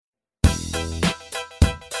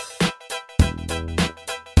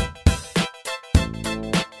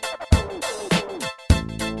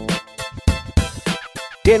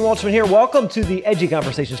Dan Waltzman here. Welcome to the Edgy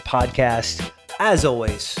Conversations podcast. As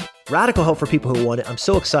always, radical help for people who want it. I'm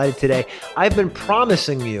so excited today. I've been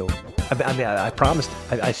promising you, I promised,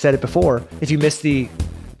 I said it before. If you missed the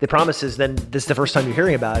promises, then this is the first time you're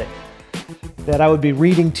hearing about it, that I would be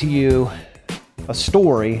reading to you a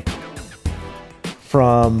story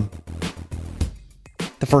from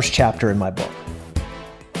the first chapter in my book.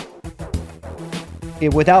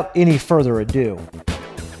 Without any further ado,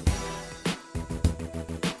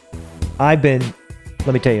 let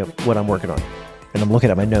me tell you what I'm working on. And I'm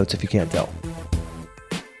looking at my notes if you can't tell.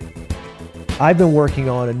 I've been working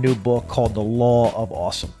on a new book called The Law of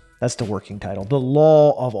Awesome. That's the working title. The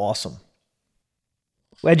Law of Awesome.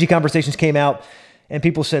 Edgy Conversations came out and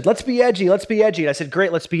people said, let's be edgy. And I said,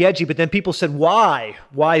 great, let's be edgy. But then people said, why?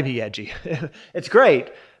 Why be edgy? It's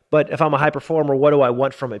great. But if I'm a high performer, what do I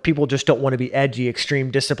want from it? People just don't want to be edgy,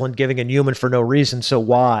 extreme, disciplined, giving, and human for no reason. So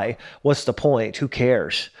why? What's the point? Who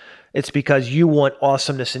cares? It's because you want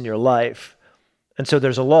awesomeness in your life. And so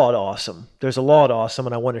there's a law to awesome. There's a law to awesome,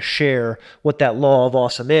 and I want to share what that law of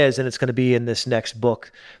awesome is, and it's going to be in this next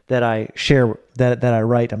book that I share, that I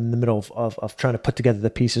write. I'm in the middle of trying to put together the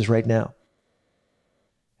pieces right now.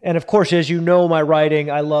 And of course, as you know my writing,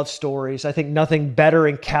 I love stories. I think nothing better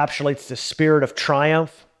encapsulates the spirit of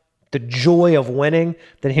triumph, the joy of winning,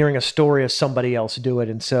 than hearing a story of somebody else do it.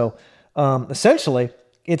 And so essentially,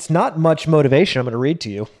 it's not much motivation I'm going to read to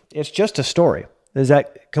you. It's just a story.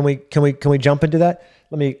 Can we jump into that?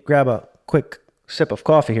 Let me grab a quick sip of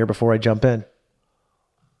coffee here before I jump in.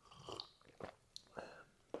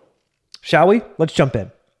 Shall we? Let's jump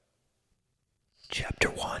in. Chapter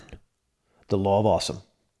 1. The Law of Awesome.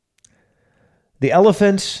 The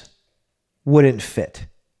elephants wouldn't fit.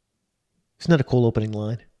 Isn't that a cool opening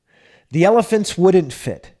line? The elephants wouldn't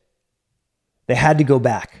fit. They had to go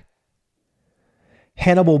back.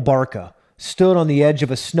 Hannibal Barca stood on the edge of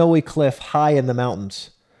a snowy cliff high in the mountains.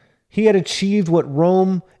 He had achieved what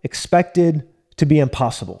Rome expected to be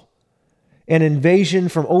impossible: an invasion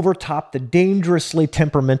from overtop the dangerously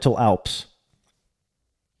temperamental Alps.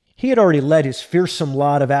 He had already led his fearsome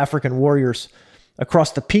lot of African warriors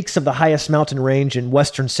across the peaks of the highest mountain range in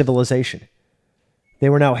Western civilization. They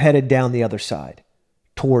were now headed down the other side,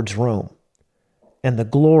 towards Rome, and the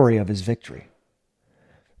glory of his victory.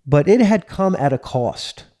 But it had come at a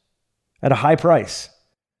cost, at a high price.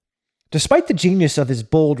 Despite the genius of his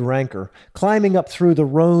bold ranker, climbing up through the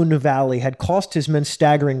Rhone Valley had cost his men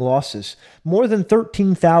staggering losses. More than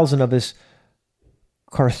 13,000 of his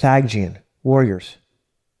Carthaginian warriors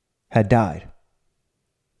had died.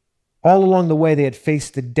 All along the way, they had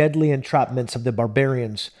faced the deadly entrapments of the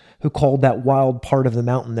barbarians who called that wild part of the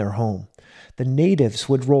mountain their home. The natives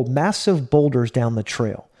would roll massive boulders down the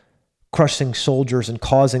trail, crushing soldiers and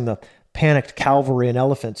causing the panicked cavalry and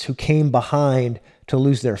elephants who came behind to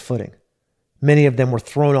lose their footing. Many of them were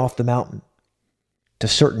thrown off the mountain to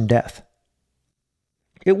certain death.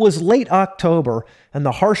 It was late October, and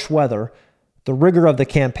the harsh weather, the rigor of the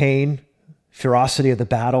campaign, ferocity of the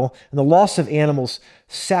battle, and the loss of animals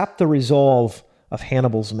sapped the resolve of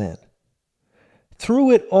Hannibal's men.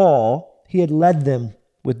 Through it all, he had led them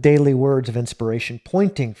with daily words of inspiration,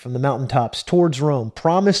 pointing from the mountaintops towards Rome,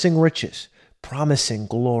 promising riches, promising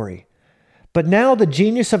glory. But now the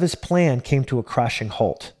genius of his plan came to a crashing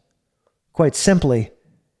halt. Quite simply,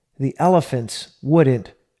 the elephants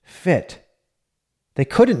wouldn't fit. They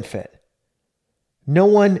couldn't fit. No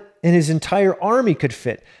one in his entire army could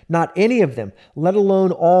fit, not any of them, let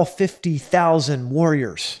alone all 50,000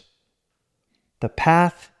 warriors. The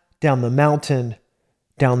path down the mountain,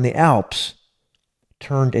 down the Alps,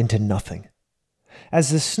 turned into nothing. As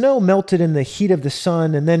the snow melted in the heat of the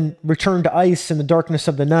sun and then returned to ice in the darkness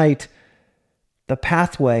of the night, the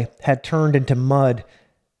pathway had turned into mud,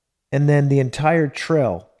 and then the entire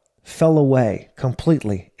trail fell away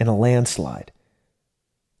completely in a landslide.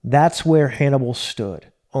 That's where Hannibal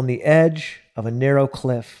stood, on the edge of a narrow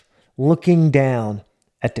cliff, looking down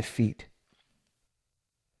at defeat.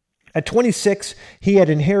 At 26, he had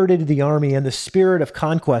inherited the army and the spirit of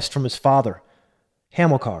conquest from his father,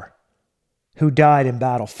 Hamilcar, who died in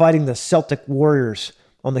battle fighting the Celtic warriors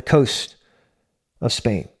on the coast of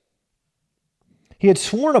Spain. He had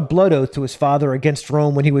sworn a blood oath to his father against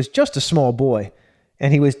Rome when he was just a small boy,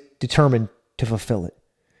 and he was determined to fulfill it.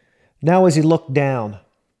 Now as he looked down,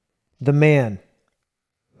 the man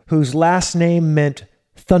whose last name meant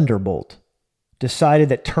Thunderbolt decided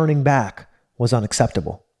that turning back was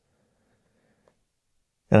unacceptable.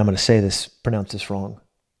 And I'm going to pronounce this wrong.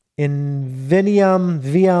 Inveniam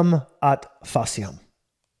viam at faciam.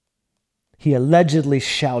 He allegedly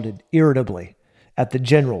shouted irritably at the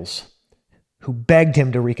generals who begged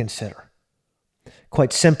him to reconsider.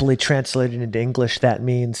 Quite simply translated into English, that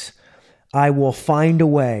means, I will find a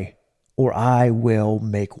way or I will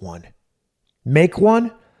make one. Make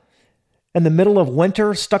one? In the middle of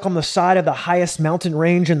winter, stuck on the side of the highest mountain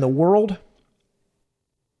range in the world?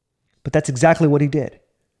 But that's exactly what he did.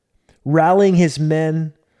 Rallying his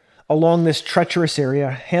men along this treacherous area,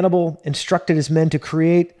 Hannibal instructed his men to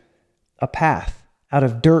create a path out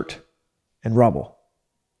of dirt and rubble.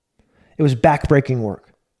 It was backbreaking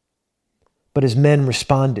work, but his men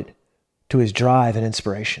responded to his drive and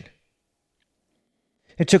inspiration.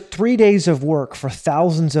 It took 3 days of work for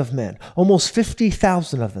thousands of men, almost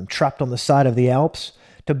 50,000 of them trapped on the side of the Alps,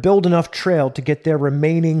 to build enough trail to get their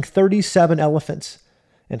remaining 37 elephants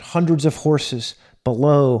and hundreds of horses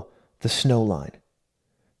below the snow line.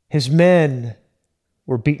 His men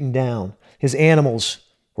were beaten down. His animals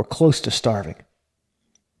were close to starving.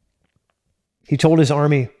 He told his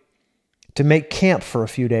army to make camp for a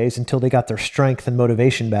few days until they got their strength and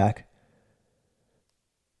motivation back.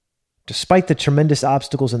 Despite the tremendous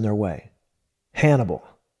obstacles in their way, Hannibal,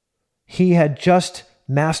 he had just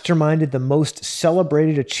masterminded the most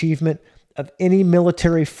celebrated achievement of any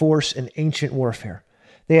military force in ancient warfare.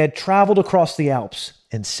 They had traveled across the Alps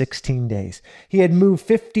in 16 days. He had moved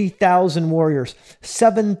 50,000 warriors,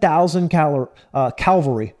 7,000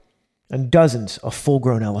 cavalry, and dozens of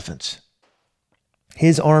full-grown elephants.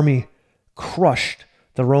 His army crushed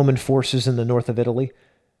the Roman forces in the north of Italy,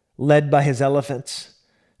 led by his elephants.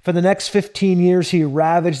 For the next 15 years, he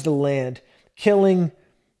ravaged the land, killing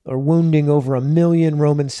or wounding over 1 million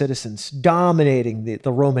Roman citizens, dominating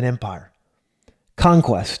the Roman Empire.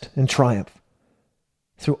 Conquest and triumph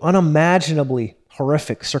through unimaginably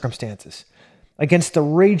horrific circumstances, against the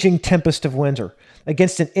raging tempest of winter,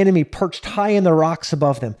 against an enemy perched high in the rocks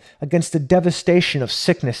above them, against the devastation of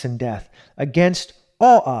sickness and death, against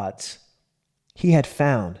all odds, he had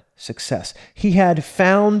found success. He had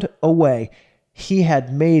found a way. He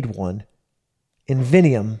had made one.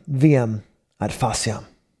 Inveniam viam ad faciam.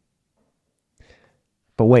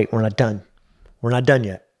 But wait, we're not done. We're not done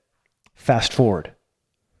yet. Fast forward.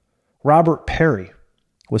 Robert Perry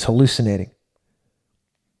was hallucinating.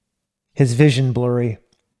 His vision blurry,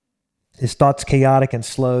 his thoughts chaotic and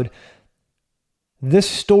slowed. This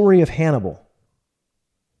story of Hannibal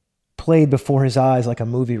played before his eyes like a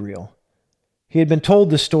movie reel. He had been told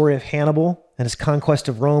the story of Hannibal and his conquest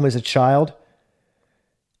of Rome as a child.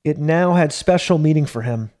 It now had special meaning for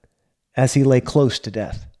him as he lay close to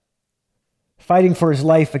death, fighting for his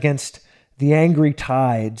life against the angry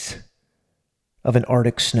tides of an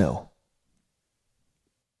Arctic snow.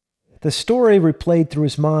 The story replayed through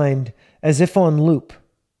his mind as if on loop.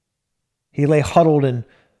 He lay huddled in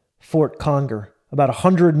Fort Conger, about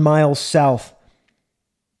 100 miles south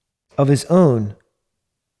of his own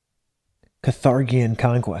Carthaginian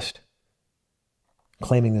conquest,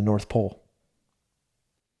 claiming the North Pole.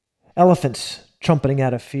 Elephants trumpeting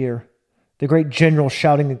out of fear, the great general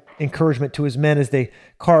shouting encouragement to his men as they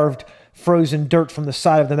carved frozen dirt from the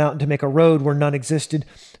side of the mountain to make a road where none existed,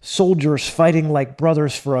 soldiers fighting like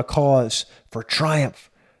brothers for a cause, for triumph,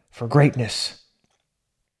 for greatness.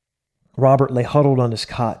 Robert lay huddled on his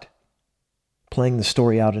cot, playing the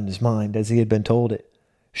story out in his mind as he had been told it,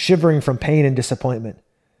 shivering from pain and disappointment.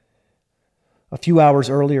 A few hours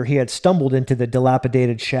earlier, he had stumbled into the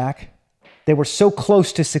dilapidated shack. They were so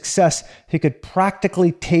close to success, he could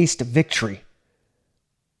practically taste victory,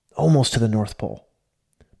 almost to the North Pole.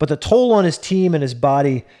 But the toll on his team and his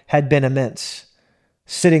body had been immense.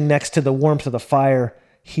 Sitting next to the warmth of the fire,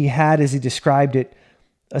 he had, as he described it,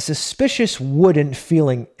 a suspicious wooden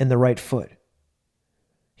feeling in the right foot.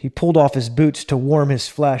 He pulled off his boots to warm his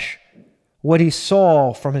flesh. What he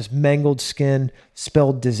saw from his mangled skin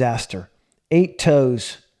spelled disaster. 8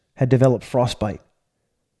 toes had developed frostbite.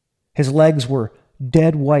 His legs were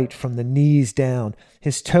dead white from the knees down.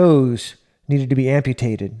 His toes needed to be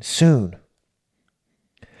amputated soon.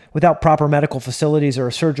 Without proper medical facilities or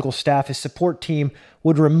a surgical staff, his support team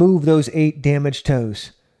would remove those 8 damaged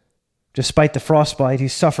toes. Despite the frostbite, he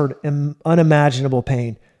suffered unimaginable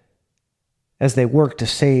pain as they worked to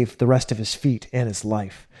save the rest of his feet and his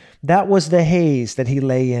life. That was the haze that he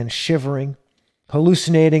lay in, shivering,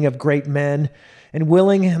 hallucinating of great men, and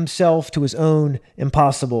willing himself to his own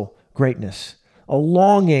impossible greatness. A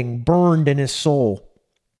longing burned in his soul.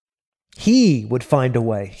 He would find a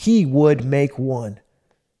way. He would make one.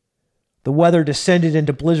 The weather descended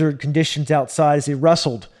into blizzard conditions outside as he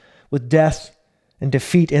wrestled with death and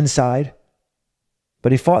defeat inside.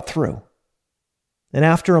 But he fought through. And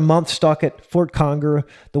after a month stuck at Fort Conger,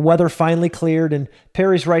 the weather finally cleared, and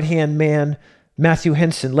Peary's right-hand man, Matthew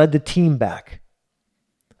Henson, led the team back.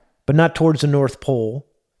 But not towards the North Pole,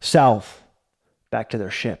 south, back to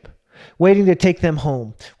their ship, waiting to take them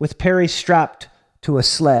home, with Peary strapped to a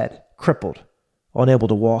sled, crippled, unable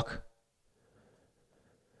to walk.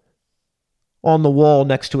 On the wall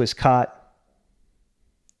next to his cot,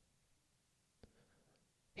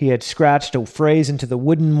 he had scratched a phrase into the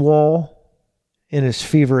wooden wall in his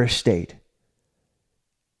feverish state.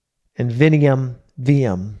 Inveniam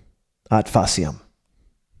viam ad faciam.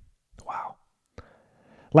 Wow.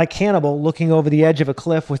 Like Hannibal looking over the edge of a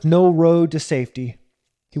cliff with no road to safety,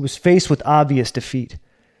 he was faced with obvious defeat.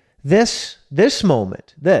 This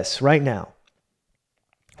moment, right now,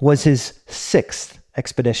 was his 6th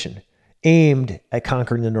expedition aimed at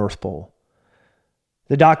conquering the North Pole.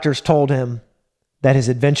 The doctors told him that his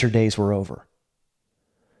adventure days were over.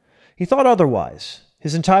 He thought otherwise.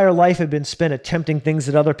 His entire life had been spent attempting things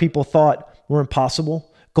that other people thought were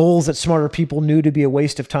impossible, goals that smarter people knew to be a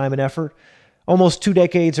waste of time and effort. Almost 2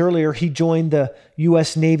 decades earlier, he joined the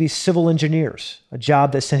U.S. Navy's Civil Engineers, a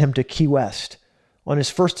job that sent him to Key West on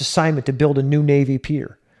his first assignment to build a new Navy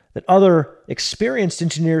pier that other experienced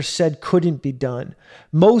engineers said couldn't be done.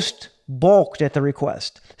 Most balked at the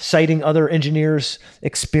request, citing other engineers'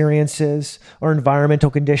 experiences or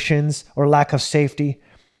environmental conditions or lack of safety.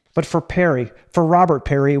 But for Robert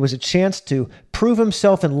Peary, it was a chance to prove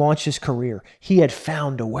himself and launch his career. He had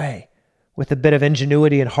found a way. With a bit of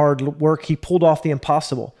ingenuity and hard work, he pulled off the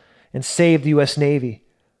impossible and saved the U.S. Navy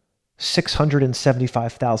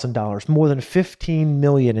 $675,000, more than $15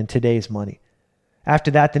 million in today's money.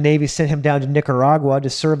 After that, the Navy sent him down to Nicaragua to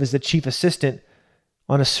serve as the chief assistant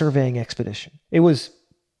on a surveying expedition. It was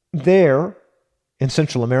there, in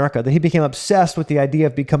Central America, that he became obsessed with the idea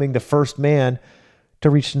of becoming the first man to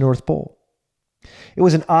reach the North Pole. It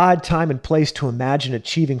was an odd time and place to imagine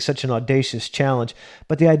achieving such an audacious challenge,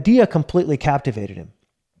 but the idea completely captivated him.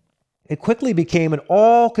 It quickly became an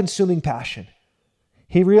all-consuming passion.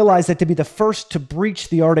 He realized that to be the first to breach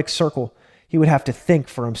the Arctic Circle, he would have to think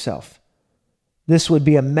for himself. This would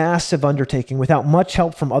be a massive undertaking without much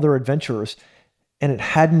help from other adventurers, and it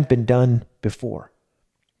hadn't been done before.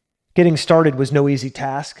 Getting started was no easy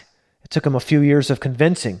task. It took him a few years of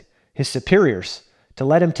convincing his superiors to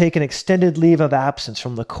let him take an extended leave of absence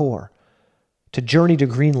from the Corps, to journey to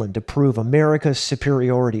Greenland to prove America's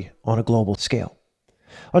superiority on a global scale.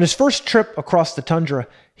 On his first trip across the tundra,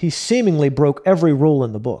 he seemingly broke every rule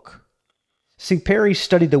in the book. See, Peary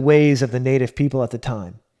studied the ways of the native people at the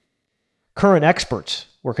time. Current experts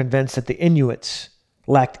were convinced that the Inuits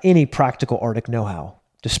lacked any practical Arctic know-how,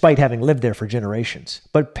 despite having lived there for generations.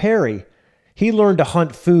 But Peary, he learned to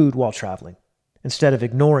hunt food while traveling, instead of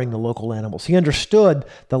ignoring the local animals. He understood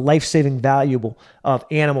the life-saving value of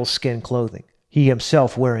animal skin clothing, he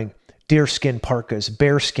himself wearing deerskin parkas,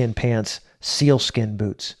 bearskin pants, sealskin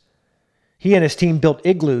boots. He and his team built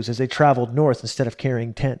igloos as they traveled north instead of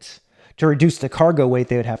carrying tents to reduce the cargo weight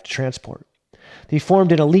they would have to transport. He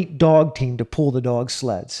formed an elite dog team to pull the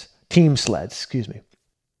team sleds,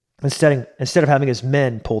 instead of having his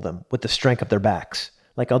men pull them with the strength of their backs,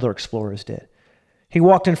 like other explorers did. He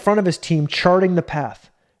walked in front of his team, charting the path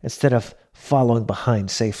instead of following behind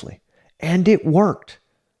safely. And it worked.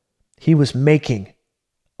 He was making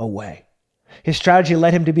a way. His strategy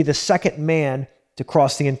led him to be the second man to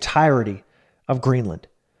cross the entirety of Greenland.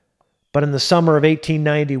 But in the summer of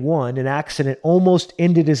 1891, an accident almost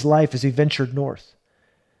ended his life as he ventured north.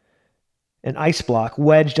 An ice block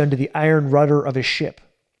wedged under the iron rudder of his ship,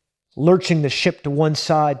 lurching the ship to one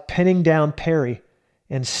side, pinning down Peary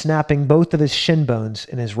and snapping both of his shin bones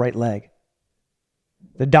in his right leg.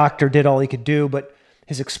 The doctor did all he could do, but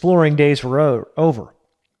his exploring days were over.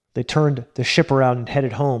 They turned the ship around and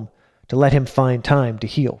headed home to let him find time to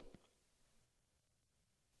heal.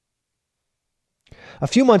 A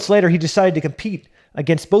few months later, he decided to compete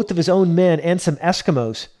against both of his own men and some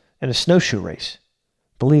Eskimos in a snowshoe race.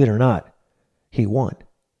 Believe it or not, he won.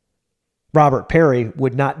 Robert Peary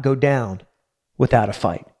would not go down without a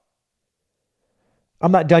fight.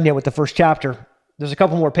 I'm not done yet with the first chapter. There's a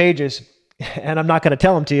couple more pages, and I'm not going to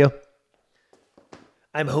tell them to you.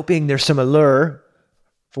 I'm hoping there's some allure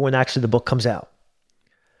for when actually the book comes out.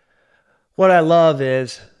 What I love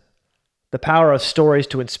is the power of stories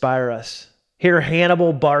to inspire us. Here,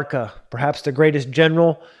 Hannibal Barca, perhaps the greatest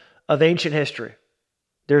general of ancient history.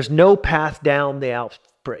 There's no path down the Alps.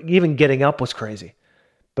 Even getting up was crazy.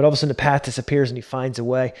 But all of a sudden the path disappears and he finds a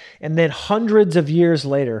way. And then hundreds of years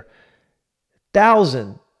later,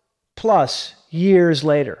 1,000+ years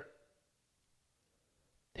later,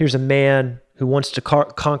 here's a man who wants to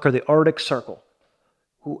conquer the Arctic Circle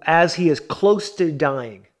who, as he is close to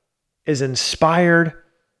dying, is inspired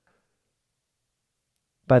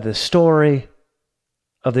by the story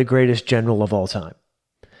of the greatest general of all time.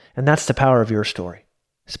 And that's the power of your story.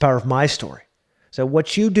 It's the power of my story. So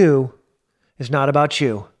what you do is not about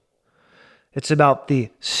you. It's about the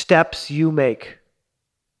steps you make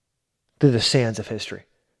through the sands of history.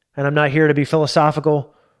 And I'm not here to be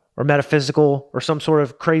philosophical or metaphysical or some sort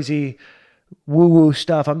of crazy woo-woo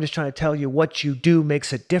stuff. I'm just trying to tell you what you do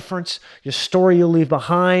makes a difference. Your story you leave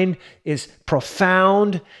behind is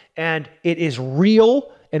profound and it is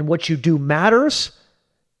real, and what you do matters.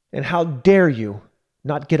 And how dare you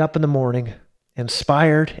not get up in the morning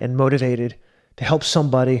inspired and motivated to help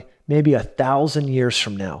somebody maybe 1,000 years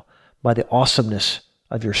from now by the awesomeness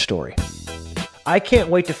of your story. I can't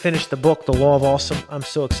wait to finish the book, The Law of Awesome. I'm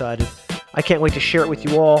so excited. I can't wait to share it with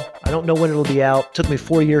you all. I don't know when it'll be out. It took me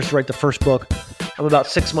 4 years to write the first book. I'm about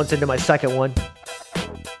 6 months into my second one.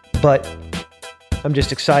 But I'm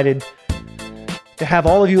just excited to have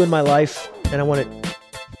all of you in my life, and I want to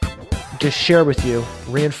just share with you,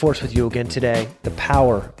 reinforce with you again today, the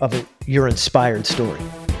power of your inspired story,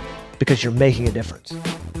 because you're making a difference.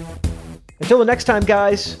 Until the next time,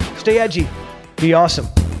 guys, stay edgy, be awesome.